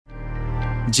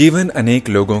जीवन अनेक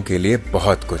लोगों के लिए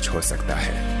बहुत कुछ हो सकता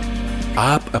है।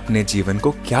 आप अपने जीवन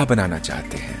को क्या बनाना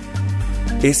चाहते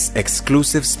हैं? इस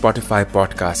एक्सक्लूसिव स्पॉटिफाई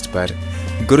पॉडकास्ट पर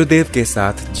गुरुदेव के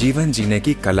साथ जीवन जीने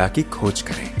की कला की खोज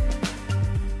करें।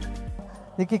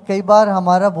 देखिए, कई बार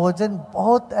हमारा भोजन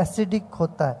बहुत एसिडिक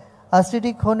होता है।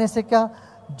 एसिडिक होने से क्या,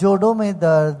 जोड़ों में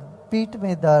दर्द, पीठ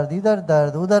में दर्द, इधर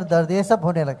दर्द उधर दर्द, ये सब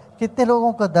होने लगे। कितने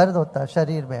लोगों को दर्द होता है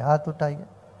शरीर में? हाथ उठाइए,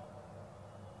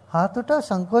 हाथ उठाओ,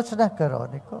 संकोच ना करो।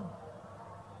 देखो,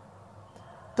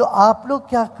 तो आप लोग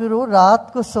क्या करो, रात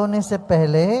को सोने से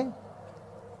पहले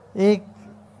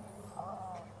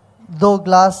 2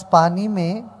 ग्लास पानी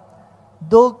में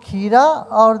 2 खीरा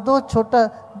और 2 छोटा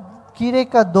खीरे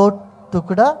का 2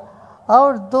 टुकड़ा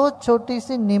और 2 छोटी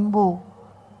सी नींबू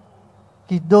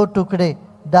की 2 टुकड़े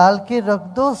डाल के रख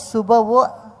दो। सुबह वो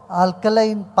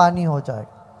अल्कलाइन पानी हो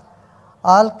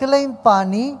जाएगा। अल्कलाइन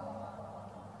पानी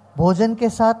भोजन के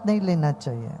साथ नहीं लेना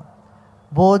चाहिए।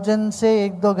 भोजन से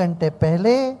 1-2 घंटे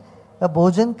पहले या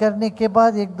भोजन करने के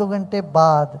बाद 1-2 घंटे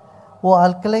बाद वो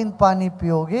अल्कलाइन पानी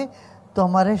पियोगे तो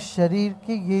हमारे शरीर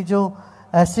की ये जो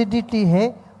एसिडिटी है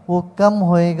वो कम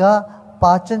होएगा,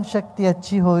 पाचन शक्ति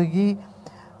अच्छी होगी।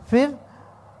 फिर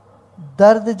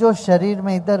दर्द जो शरीर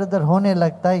में इधर उधर होने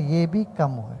लगता है ये भी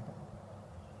कम होएगा।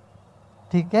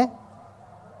 ठीक है?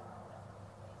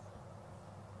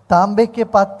 तांबे के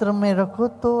पात्र में रखो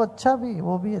तो अच्छा भी,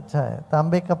 वो भी अच्छा है।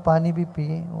 तांबे का पानी भी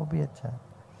पिए, वो भी अच्छा है।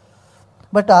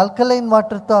 बट अल्कलाइन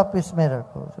वाटर तो आप इसमें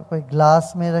रखो, जो कोई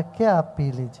ग्लास में रख के आप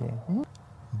पी लीजिए।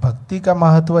 भक्ति का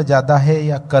महत्व ज्यादा है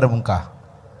या कर्म का?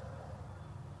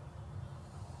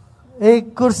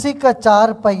 एक कुर्सी का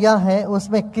 4 पहिया है,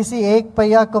 उसमें किसी एक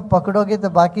पहिया को पकड़ोगे तो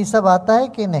बाकी सब आता है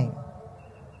कि नहीं?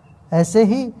 ऐसे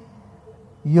ही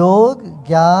योग,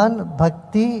 ज्ञान,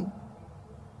 भक्ति,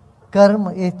 कर्म,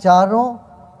 ये चारों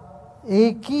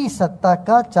एक ही सत्ता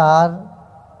का 4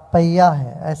 पहिया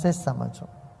है, ऐसे समझो।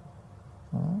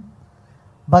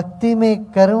 भक्ति में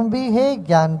कर्म भी है,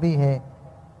 ज्ञान भी है।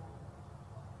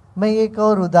 मैं एक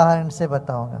और उदाहरण से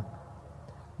बताऊंगा।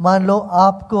 मान लो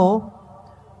आपको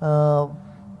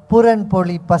पूरन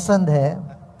पोली पसंद है।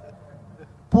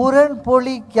 पूरन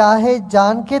पोली क्या है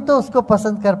जान के तो उसको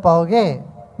पसंद कर पाओगे?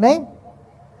 नहीं।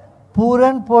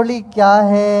 पूरन पोली क्या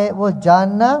है वो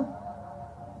जानना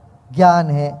ज्ञान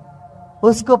है,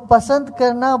 उसको पसंद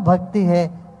करना भक्ति है।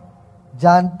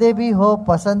 जानते भी हो,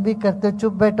 पसंद भी करते हो,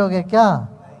 चुप बैठोगे क्या?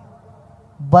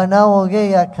 बनाओगे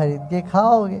या खरीद के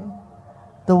खाओगे,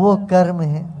 तो वो कर्म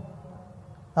है।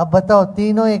 अब बताओ,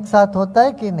 तीनों एक साथ होता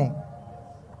है कि नहीं?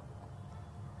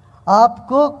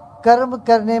 आपको कर्म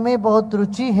करने में बहुत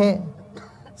रुचि है,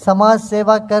 समाज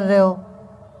सेवा कर रहे हो,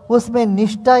 उसमें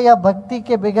निष्ठा या भक्ति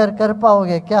के बगैर कर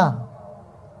पाओगे क्या?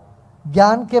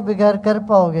 ज्ञान के बगैर कर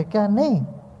पाओगे क्या? नहीं।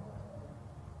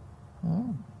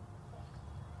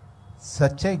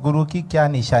 सच्चे गुरु की क्या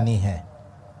निशानी है?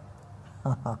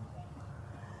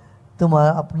 तुम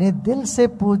अपने दिल से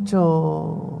पूछो,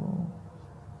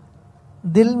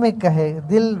 दिल में कहे,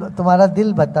 दिल तुम्हारा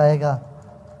दिल बताएगा।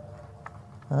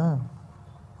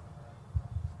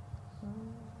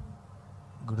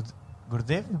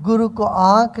 गुरुदेव, गुरु को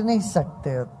आंक नहीं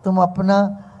सकते हो तुम, अपना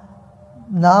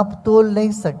नाप तोल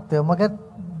नहीं सकते हो, मगर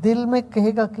दिल में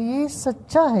कहेगा कि ये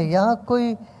सच्चा है, यहाँ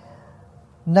कोई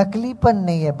नकलीपन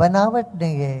नहीं है, बनावट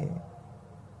नहीं है,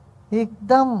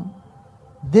 एकदम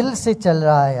दिल से चल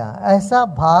रहा है यहाँ, ऐसा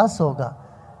भास होगा।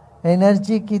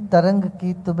 एनर्जी की तरंग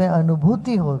की तुम्हें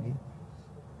अनुभूति होगी।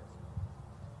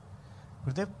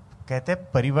 गुरुदेव, कहते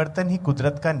हैं परिवर्तन ही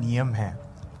कुदरत का नियम है,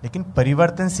 लेकिन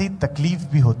परिवर्तन से ही तकलीफ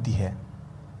भी होती है,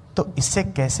 तो इससे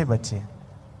कैसे बचे?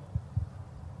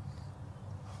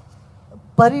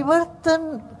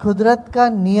 परिवर्तन कुदरत का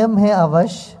नियम है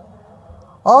अवश्य,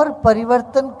 और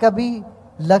परिवर्तन कभी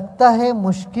लगता है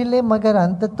मुश्किल है, मगर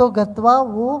अंततोगत्वा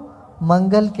वो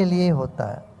मंगल के लिए होता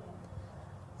है।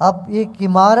 अब एक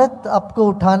इमारत आपको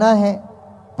उठाना है,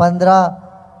 15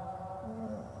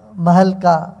 महल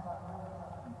का,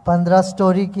 15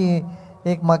 स्टोरी की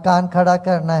एक मकान खड़ा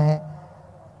करना है,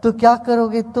 तो क्या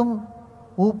करोगे तुम?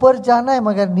 ऊपर जाना है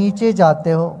मगर नीचे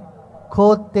जाते हो,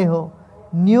 खोदते हो।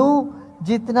 न्यू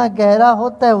जितना गहरा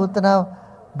होता है उतना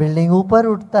बिल्डिंग ऊपर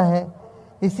उठता है।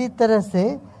 इसी तरह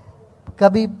से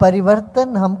कभी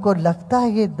परिवर्तन हमको लगता है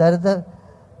ये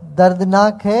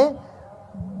दर्दनाक है,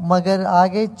 मगर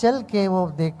आगे चल के वो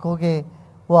देखोगे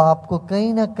वो आपको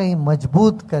कहीं ना कहीं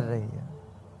मजबूत कर रही है।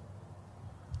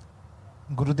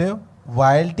 गुरुदेव,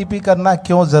 YLTP करना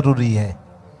क्यों जरूरी है?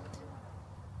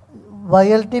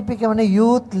 YLTP के माने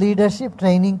यूथ लीडरशिप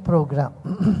ट्रेनिंग प्रोग्राम,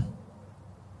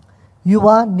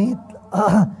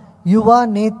 युवा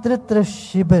नेतृत्व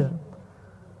शिविर।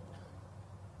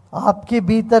 आपके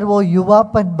भीतर वो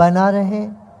युवापन बना रहे,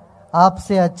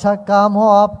 आपसे अच्छा काम हो,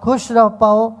 आप खुश रह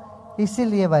पाओ,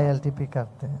 इसीलिए YLTP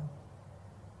करते हैं।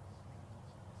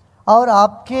 और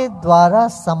आपके द्वारा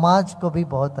समाज को भी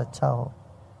बहुत अच्छा हो।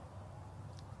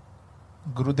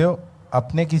 गुरुदेव,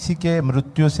 अपने किसी के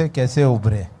मृत्यु से कैसे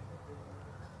उभरे?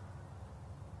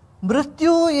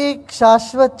 मृत्यु एक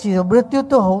शाश्वत चीज है। मृत्यु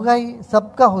तो होगा ही,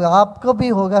 सबका होगा, आपको भी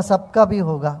होगा, सबका भी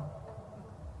होगा।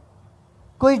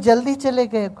 कोई जल्दी चले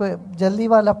गए, कोई जल्दी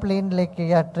वाला प्लेन लेके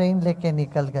या ट्रेन लेके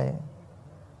निकल गए,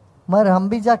 मगर हम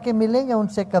भी जाके मिलेंगे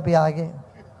उनसे कभी आगे।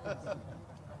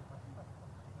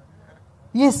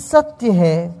 ये सत्य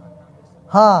है।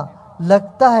 हाँ,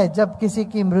 लगता है जब किसी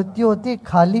की मृत्यु होती है,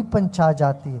 खालीपन छा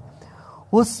जाती है।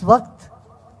 उस वक्त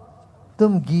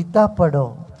तुम गीता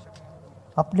पढ़ो,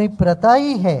 अपनी प्रथा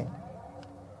ही है।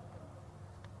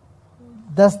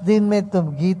 10 दिन में तुम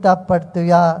गीता पढ़ते हो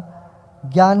या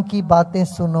ज्ञान की बातें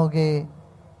सुनोगे,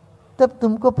 तब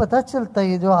तुमको पता चलता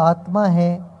है जो आत्मा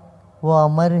है वो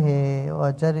अमर है, वो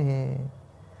अजर है,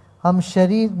 हम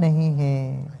शरीर नहीं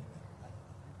है।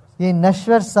 ये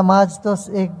नश्वर समाज तो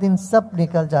एक दिन सब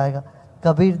निकल जाएगा।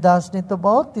 कबीरदास ने तो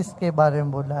बहुत इसके बारे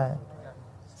में बोला है,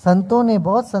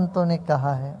 बहुत संतों ने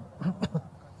कहा है।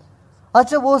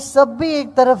 अच्छा, वो सब भी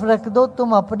एक तरफ रख दो,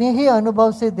 तुम अपने ही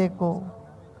अनुभव से देखो।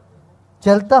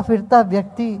 चलता फिरता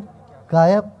व्यक्ति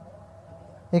गायब,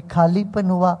 एक खालीपन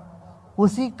हुआ।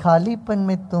 उसी खालीपन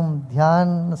में तुम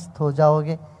ध्यानस्थ हो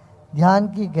जाओगे, ध्यान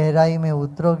की गहराई में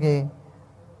उतरोगे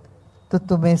तो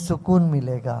तुम्हें सुकून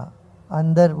मिलेगा।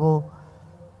 अंदर वो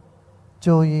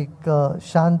जो एक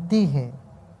शांति है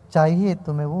चाहिए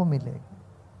तुम्हें, वो मिलेगी।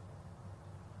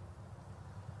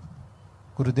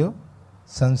 गुरुदेव,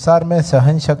 संसार में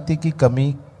सहन शक्ति की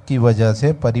कमी की वजह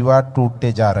से परिवार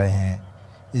टूटते जा रहे हैं,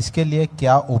 इसके लिए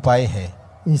क्या उपाय है?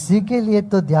 इसी के लिए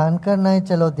तो ध्यान करना है।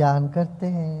 चलो ध्यान करते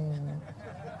हैं।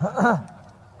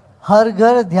 हर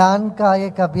घर ध्यान का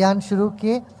एक अभियान शुरू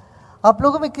किए। आप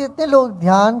लोगों में कितने लोग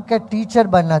ध्यान का टीचर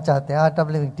बनना चाहते हैं? आर्ट ऑफ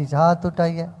लिविंग टीचर, हाथ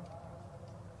उठाइए।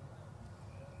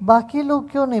 बाकी लोग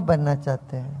क्यों नहीं बनना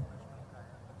चाहते हैं?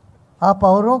 आप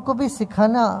औरों को भी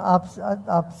सिखाना,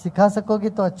 आप सिखा सकोगे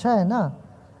तो अच्छा है ना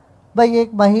भाई।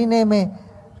 एक महीने में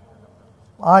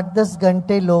 8-10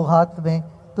 घंटे लो हाथ में,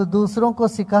 तो दूसरों को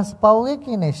सिखा पाओगे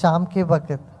कि नहीं? शाम के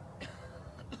वक्त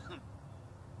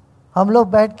हम लोग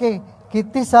बैठ के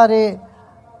कितनी सारे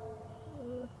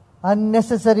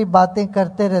अननेसेसरी बातें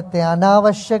करते रहते हैं,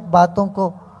 अनावश्यक बातों को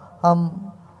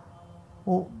हम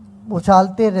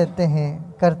उछालते रहते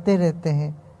हैं, करते रहते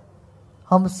हैं।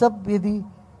 हम सब यदि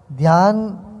ध्यान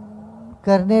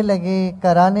करने लगे,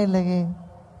 कराने लगे,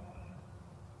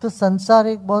 तो संसार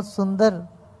एक बहुत सुंदर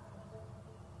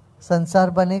संसार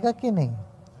बनेगा कि नहीं,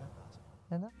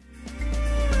 है ना?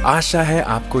 आशा है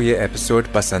आपको ये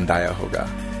एपिसोड पसंद आया होगा।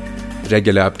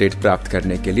 रेगुलर अपडेट प्राप्त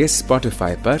करने के लिए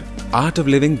Spotify पर आर्ट ऑफ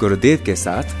लिविंग गुरुदेव के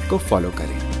साथ को फॉलो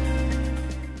करें।